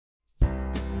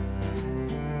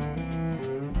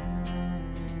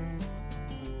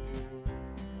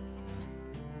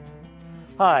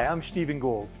Hi, I'm Stephen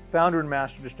Gould, founder and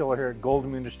master distiller here at Golden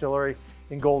Moon Distillery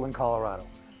in Golden, Colorado.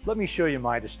 Let me show you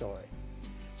my distillery.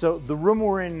 So the room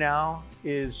we're in now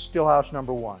is still house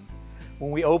number 1. When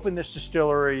we opened this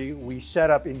distillery, we set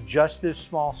up in just this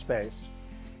small space,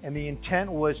 and the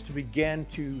intent was to begin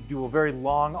to do a very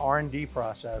long R&D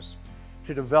process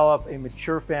to develop a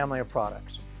mature family of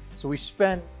products. So we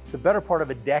spent the better part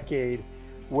of a decade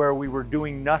where we were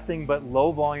doing nothing but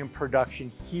low volume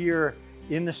production here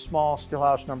in the small still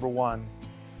house number 1.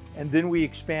 And then we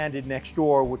expanded next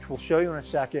door, which we'll show you in a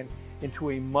second, into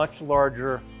a much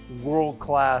larger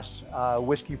world-class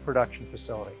whiskey production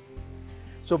facility.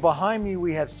 So behind me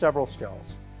we have several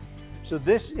stills. So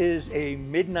this is a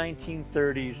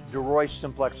mid-1930s DeRoy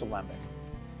Simplex Alembic.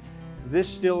 This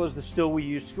still is the still we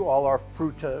use to do all our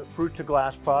fruit to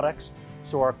glass products.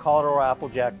 So our Colorado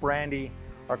Applejack brandy,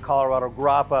 our Colorado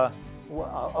Grappa,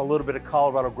 a little bit of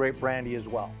Colorado grape brandy as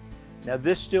well. Now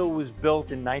this still was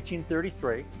built in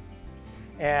 1933,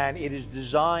 and it is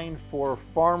designed for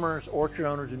farmers, orchard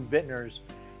owners, and vintners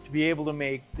to be able to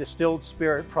make distilled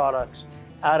spirit products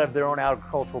out of their own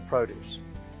agricultural produce.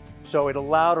 So it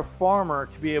allowed a farmer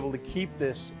to be able to keep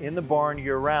this in the barn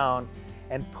year-round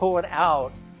and pull it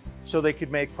out so they could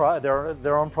make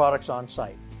their own products on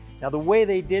site. Now the way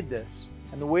they did this,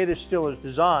 and the way this still is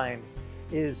designed,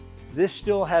 is this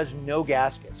still has no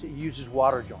gaskets. It uses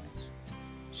water joints.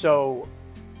 So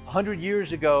 100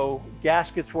 years ago,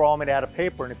 gaskets were all made out of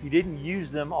paper, and if you didn't use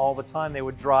them all the time, they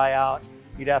would dry out.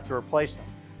 You'd have to replace them.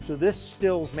 So this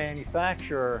still's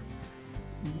manufacturer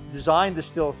designed the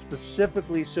still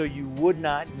specifically so you would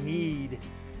not need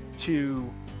to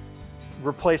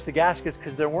replace the gaskets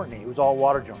because there weren't any. It was all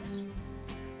water joints.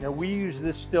 Now we use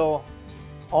this still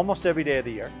almost every day of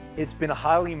the year. It's been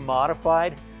highly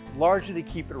modified, largely to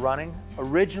keep it running.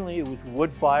 Originally it was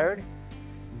wood-fired.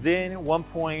 Then at one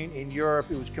point in Europe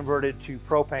it was converted to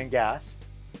propane gas.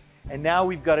 And now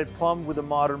we've got it plumbed with a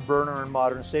modern burner and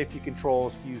modern safety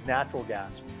controls to use natural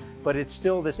gas. But it's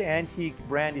still this antique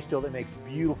brandy still that makes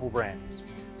beautiful brandies.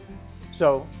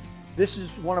 So this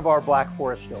is one of our Black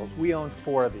Forest stills. We own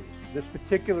 4 of these. This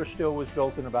particular still was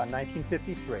built in about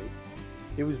 1953.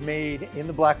 It was made in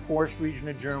the Black Forest region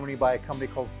of Germany by a company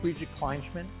called Friedrich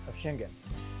Kleinschmidt of Schingen.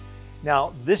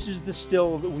 Now, this is the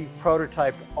still that we've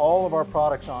prototyped all of our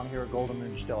products on here at Golden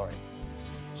Moon Distillery.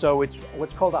 So it's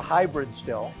what's called a hybrid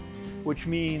still, which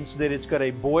means that it's got a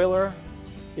boiler,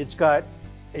 it's got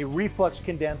a reflux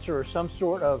condenser or some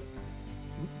sort of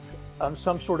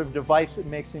device that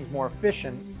makes things more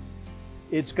efficient.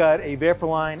 It's got a vapor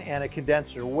line and a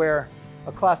condenser, where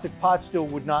a classic pot still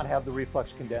would not have the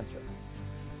reflux condenser.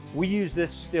 We use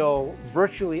this still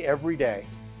virtually every day.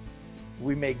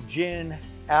 We make gin,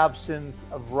 absinthe,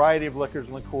 a variety of liquors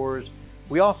and liqueurs.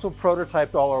 We also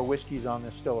prototyped all our whiskeys on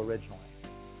this still originally.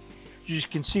 As you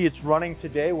can see, it's running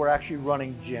today. We're actually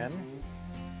running gin.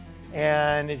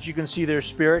 And as you can see, there's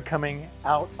spirit coming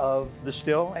out of the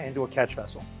still into a catch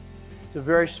vessel. It's a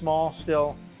very small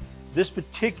still. This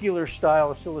particular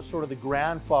style of still is sort of the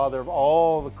grandfather of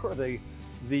all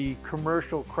the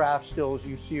commercial craft stills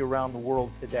you see around the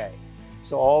world today.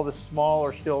 So all the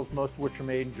smaller stills, most of which are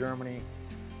made in Germany,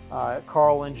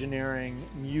 Carl Engineering,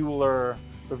 Mueller,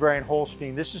 Bavarian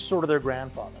Holstein, this is sort of their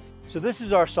grandfather. So this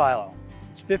is our silo.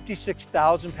 It's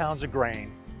 56,000 pounds of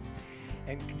grain.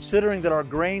 And considering that our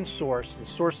grain source, the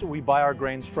source that we buy our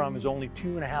grains from, is only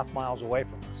 2.5 miles away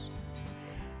from us,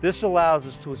 this allows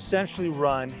us to essentially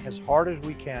run as hard as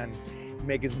we can,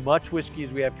 make as much whiskey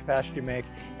as we have capacity to make,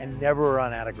 and never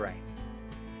run out of grain.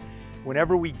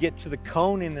 Whenever we get to the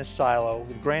cone in this silo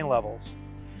with grain levels,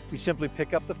 we simply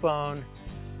pick up the phone,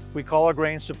 we call our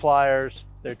grain suppliers,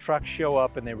 their trucks show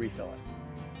up and they refill it.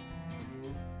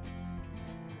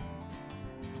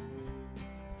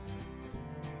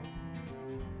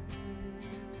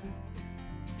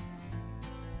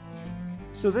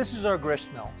 So this is our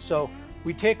grist mill. So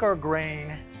we take our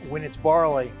grain, when it's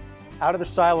barley, out of the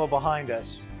silo behind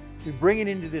us. We bring it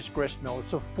into this grist mill.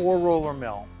 It's a 4-roller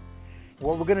mill.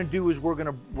 What we're going to do is we're going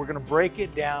to break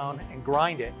it down and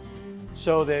grind it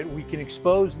so that we can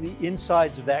expose the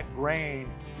insides of that grain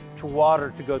to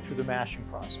water to go through the mashing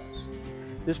process.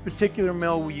 This particular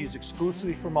mill we use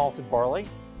exclusively for malted barley,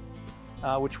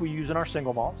 which we use in our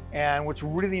single malts. And what's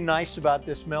really nice about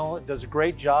this mill, it does a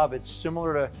great job. It's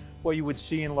similar to what you would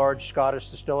see in large Scottish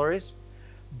distilleries.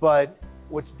 But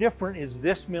what's different is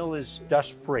this mill is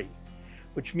dust-free,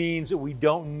 which means that we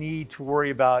don't need to worry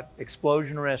about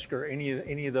explosion risk or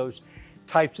any of those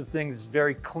types of things. It's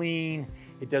very clean.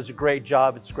 It does a great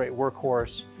job. It's a great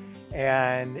workhorse.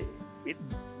 And it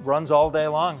runs all day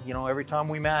long. You know, every time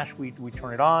we mash, we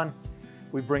turn it on.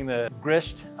 We bring the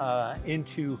grist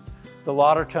into the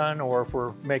lauter tun, or if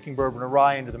we're making bourbon or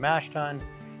rye, into the mash tun,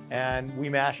 and we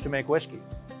mash to make whiskey.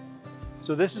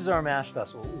 So this is our mash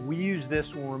vessel. We use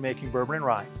this when we're making bourbon and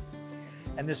rye.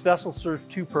 And this vessel serves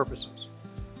two purposes.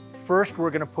 First,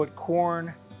 we're going to put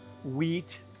corn,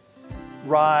 wheat,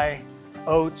 rye,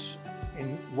 oats,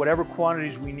 in whatever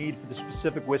quantities we need for the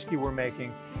specific whiskey we're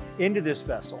making into this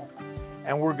vessel.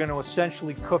 And we're going to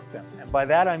essentially cook them. And by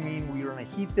that I mean we're going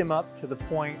to heat them up to the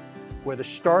point where the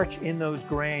starch in those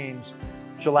grains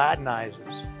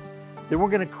gelatinizes. Then we're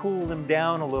going to cool them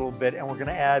down a little bit, and we're going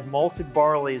to add malted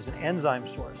barley as an enzyme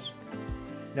source.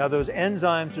 Now those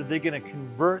enzymes are going to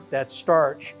convert that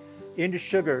starch into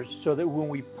sugars so that when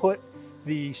we put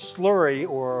the slurry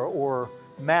or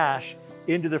mash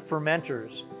into the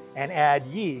fermenters and add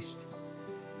yeast,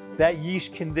 that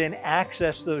yeast can then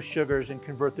access those sugars and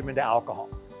convert them into alcohol.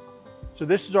 So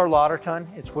this is our lauter tun.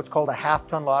 It's what's called a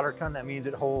half-ton lauter tun. That means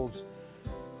it holds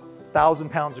 1,000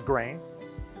 pounds of grain.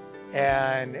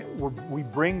 And we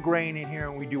bring grain in here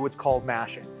and we do what's called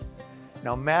mashing.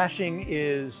 Now mashing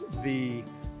is the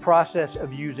process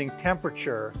of using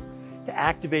temperature to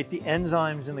activate the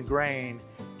enzymes in the grain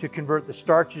to convert the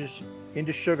starches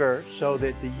into sugar so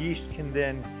that the yeast can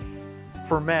then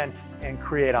ferment and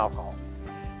create alcohol.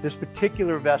 This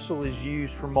particular vessel is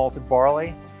used for malted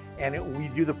barley, and we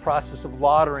do the process of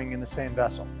lautering in the same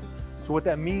vessel. So what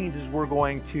that means is we're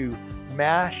going to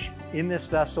mash in this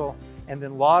vessel, and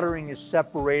then lautering is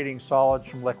separating solids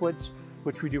from liquids,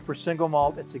 which we do for single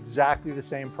malt. It's exactly the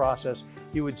same process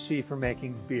you would see for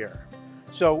making beer.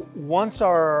 So once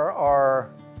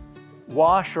our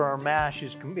wash or our mash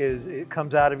it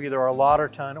comes out of either our lauter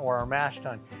tun or our mash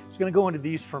tun, it's going to go into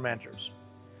these fermenters.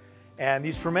 And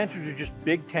these fermenters are just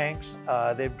big tanks.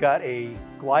 They've got a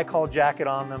glycol jacket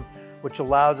on them, which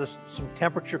allows us some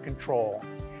temperature control.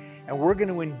 And we're going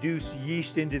to induce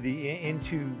yeast into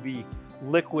the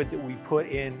liquid that we put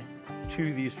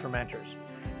into these fermenters.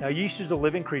 Now yeast is a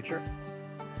living creature,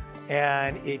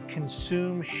 and it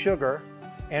consumes sugar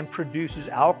and produces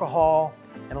alcohol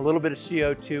and a little bit of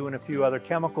CO2 and a few other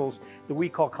chemicals that we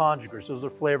call conjugates. Those are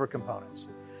flavor components.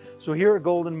 So here at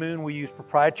Golden Moon, we use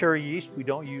proprietary yeast. We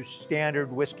don't use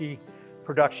standard whiskey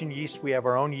production yeast. We have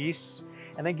our own yeasts,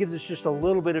 and that gives us just a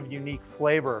little bit of unique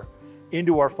flavor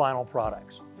into our final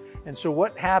products. And so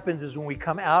what happens is when we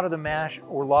come out of the mash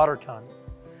or lauter tun,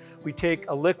 we take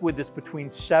a liquid that's between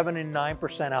 7 and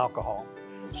 9% alcohol.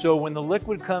 So when the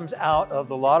liquid comes out of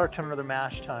the lauter tun or the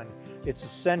mash tun, it's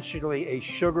essentially a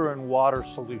sugar and water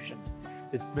solution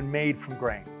that's been made from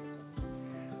grain.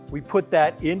 We put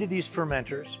that into these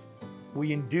fermenters.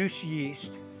 We induce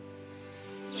yeast.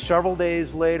 Several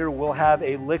days later, we'll have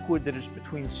a liquid that is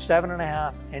between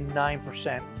 7.5 and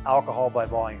 9% alcohol by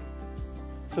volume.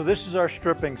 So this is our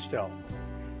stripping still.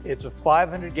 It's a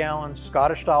 500-gallon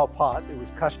Scottish-style pot that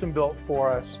was custom built for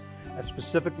us at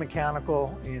Specific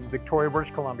Mechanical in Victoria,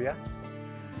 British Columbia.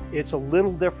 It's a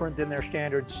little different than their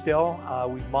standard still.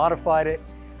 We've modified it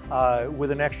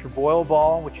with an extra boil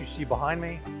ball, which you see behind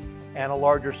me, and a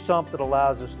larger sump that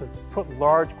allows us to put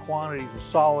large quantities of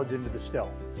solids into the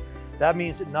still. That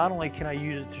means that not only can I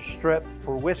use it to strip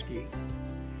for whiskey,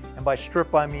 and by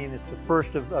strip I mean it's the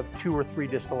first of 2 or 3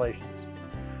 distillations,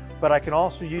 but I can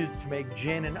also use it to make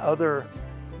gin and other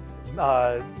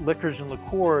liquors and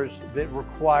liqueurs that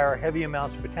require heavy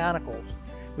amounts of botanicals.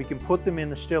 We can put them in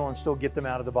the still and still get them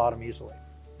out of the bottom easily.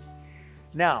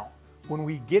 Now, when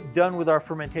we get done with our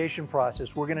fermentation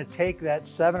process, we're going to take that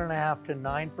 7.5 to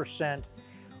 9%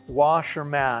 wash or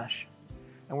mash,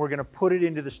 and we're going to put it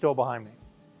into the still behind me.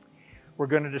 We're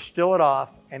going to distill it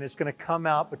off, and it's going to come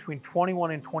out between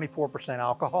 21 and 24%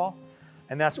 alcohol,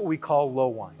 and that's what we call low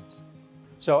wines.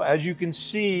 So as you can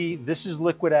see, this is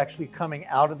liquid actually coming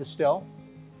out of the still,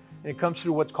 and it comes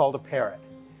through what's called a parrot.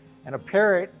 And a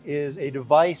parrot is a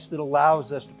device that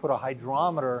allows us to put a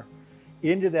hydrometer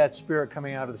into that spirit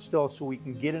coming out of the still so we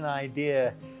can get an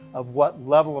idea of what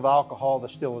level of alcohol the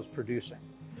still is producing.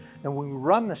 And when we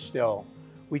run the still,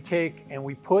 we take and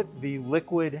we put the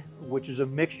liquid, which is a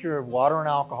mixture of water and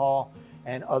alcohol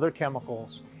and other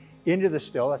chemicals, into the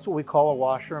still. That's what we call a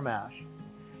wash or a mash.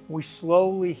 We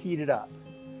slowly heat it up.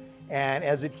 And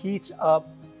as it heats up,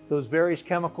 those various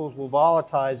chemicals will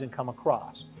volatilize and come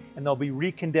across. And they'll be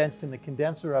recondensed in the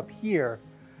condenser up here,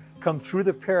 come through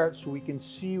the parrot so we can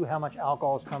see how much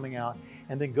alcohol is coming out,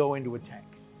 and then go into a tank.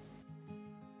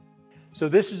 So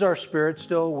this is our spirit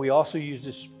still. We also use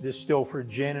this still for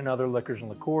gin and other liquors and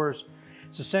liqueurs.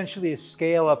 It's essentially a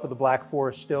scale up of the Black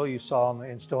Forest still you saw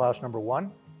in still house number 1.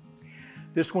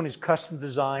 This one is custom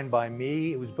designed by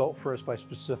me. It was built for us by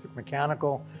Specific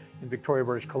Mechanical in Victoria,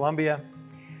 British Columbia.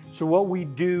 So what we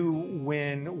do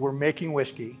when we're making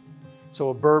whiskey so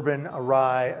a bourbon, a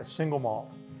rye, a single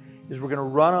malt, is we're gonna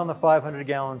run on the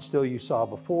 500-gallon still you saw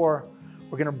before.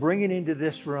 We're gonna bring it into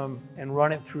this room and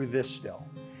run it through this still.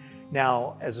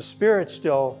 Now, as a spirit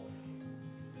still,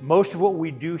 most of what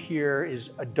we do here is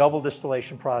a double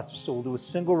distillation process. So we'll do a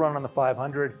single run on the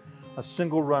 500, a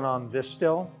single run on this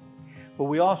still, but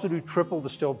we also do triple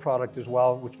distilled product as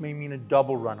well, which may mean a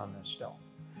double run on this still.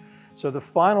 So the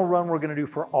final run we're gonna do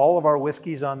for all of our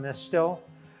whiskeys on this still,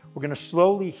 we're gonna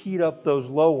slowly heat up those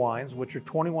low wines, which are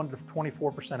 21 to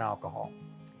 24% alcohol.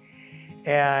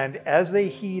 And as they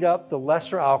heat up, the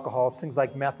lesser alcohols, things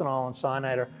like methanol and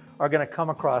cyanide, are gonna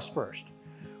come across first.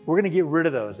 We're gonna get rid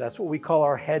of those. That's what we call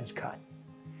our heads cut.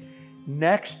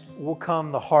 Next will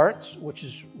come the hearts, which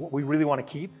is what we really wanna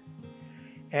keep.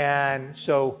 And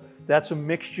so that's a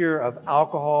mixture of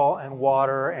alcohol and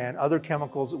water and other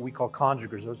chemicals that we call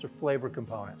conjugers. Those are flavor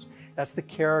components. That's the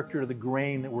character of the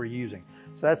grain that we're using.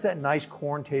 So that's that nice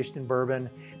corn taste in bourbon.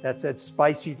 That's that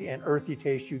spicy and earthy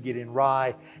taste you get in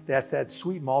rye. That's that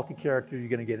sweet malty character you're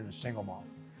gonna get in a single malt.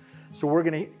 So we're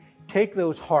gonna take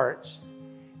those hearts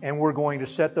and we're going to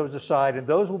set those aside, and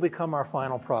those will become our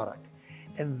final product.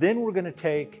 And then we're gonna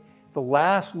take the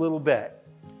last little bit,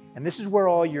 and this is where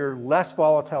all your less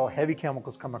volatile heavy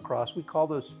chemicals come across. We call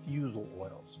those fusel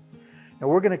oils. Now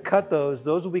we're gonna cut those.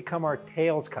 Those will become our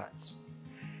tails cuts.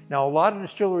 Now a lot of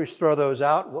distilleries throw those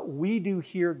out. What we do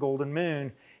here at Golden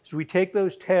Moon is we take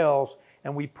those tails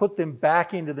and we put them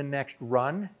back into the next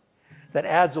run. That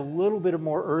adds a little bit of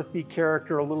more earthy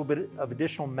character, a little bit of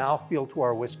additional mouthfeel to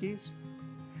our whiskeys.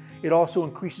 It also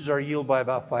increases our yield by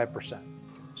about 5%.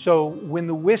 So when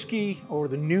the whiskey or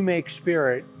the new make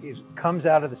spirit comes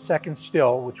out of the second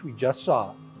still, which we just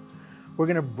saw, we're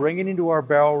gonna bring it into our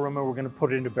barrel room and we're gonna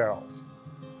put it into barrels.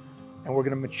 And we're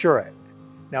gonna mature it.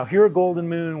 Now here at Golden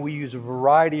Moon, we use a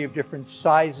variety of different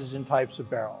sizes and types of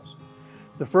barrels.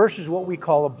 The first is what we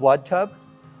call a blood tub.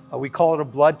 We call it a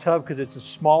blood tub because it's a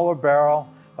smaller barrel,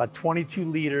 about 22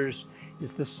 liters.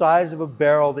 It's the size of a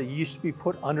barrel that used to be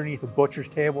put underneath a butcher's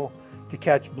table to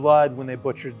catch blood when they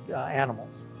butchered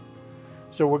animals.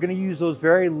 So we're going to use those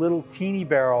very little teeny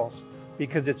barrels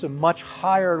because it's a much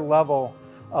higher level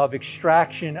of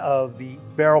extraction of the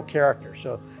barrel character.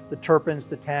 So the terpenes,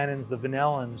 the tannins, the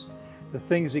vanillins, the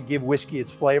things that give whiskey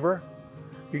its flavor,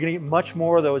 you're going to get much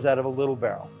more of those out of a little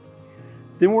barrel.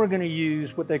 Then we're going to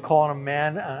use what they call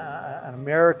an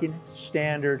American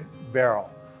standard barrel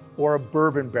or a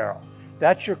bourbon barrel.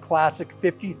 That's your classic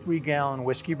 53-gallon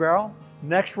whiskey barrel.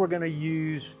 Next, we're going to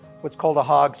use what's called a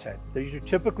hogshead. These are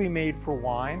typically made for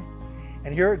wine.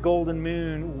 And here at Golden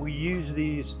Moon, we use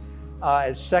these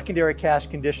as secondary cask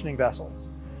conditioning vessels.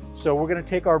 So we're going to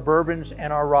take our bourbons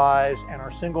and our ryes and our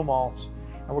single malts,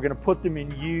 and we're going to put them in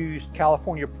used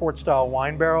California port-style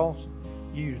wine barrels,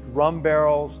 used rum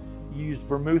barrels, used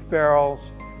vermouth barrels,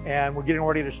 and we're getting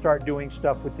ready to start doing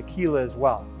stuff with tequila as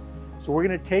well. So we're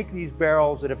going to take these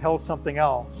barrels that have held something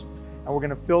else, and we're going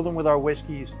to fill them with our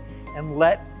whiskeys and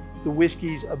let the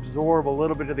whiskeys absorb a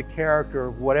little bit of the character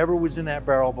of whatever was in that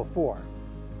barrel before.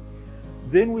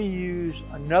 Then we use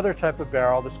another type of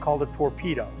barrel that's called a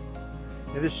torpedo.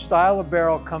 Now, this style of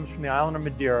barrel comes from the island of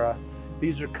Madeira.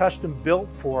 These are custom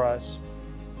built for us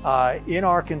in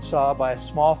Arkansas by a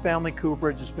small family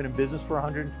cooperage that's been in business for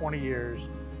 120 years.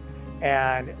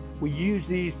 And we use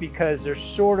these because they're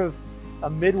sort of a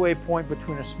midway point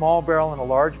between a small barrel and a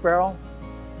large barrel,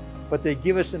 but they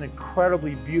give us an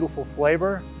incredibly beautiful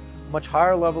flavor, a much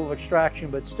higher level of extraction,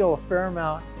 but still a fair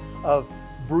amount of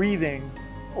breathing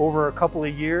over a couple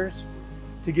of years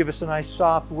to give us a nice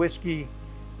soft whiskey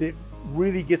that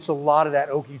really gets a lot of that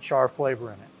oaky char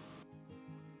flavor in it.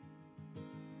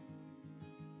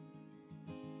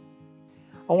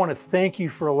 I want to thank you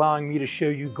for allowing me to show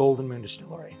you Golden Moon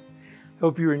Distillery. I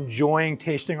hope you're enjoying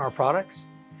tasting our products.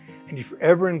 And if you're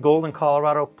ever in Golden,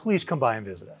 Colorado, please come by and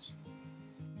visit us.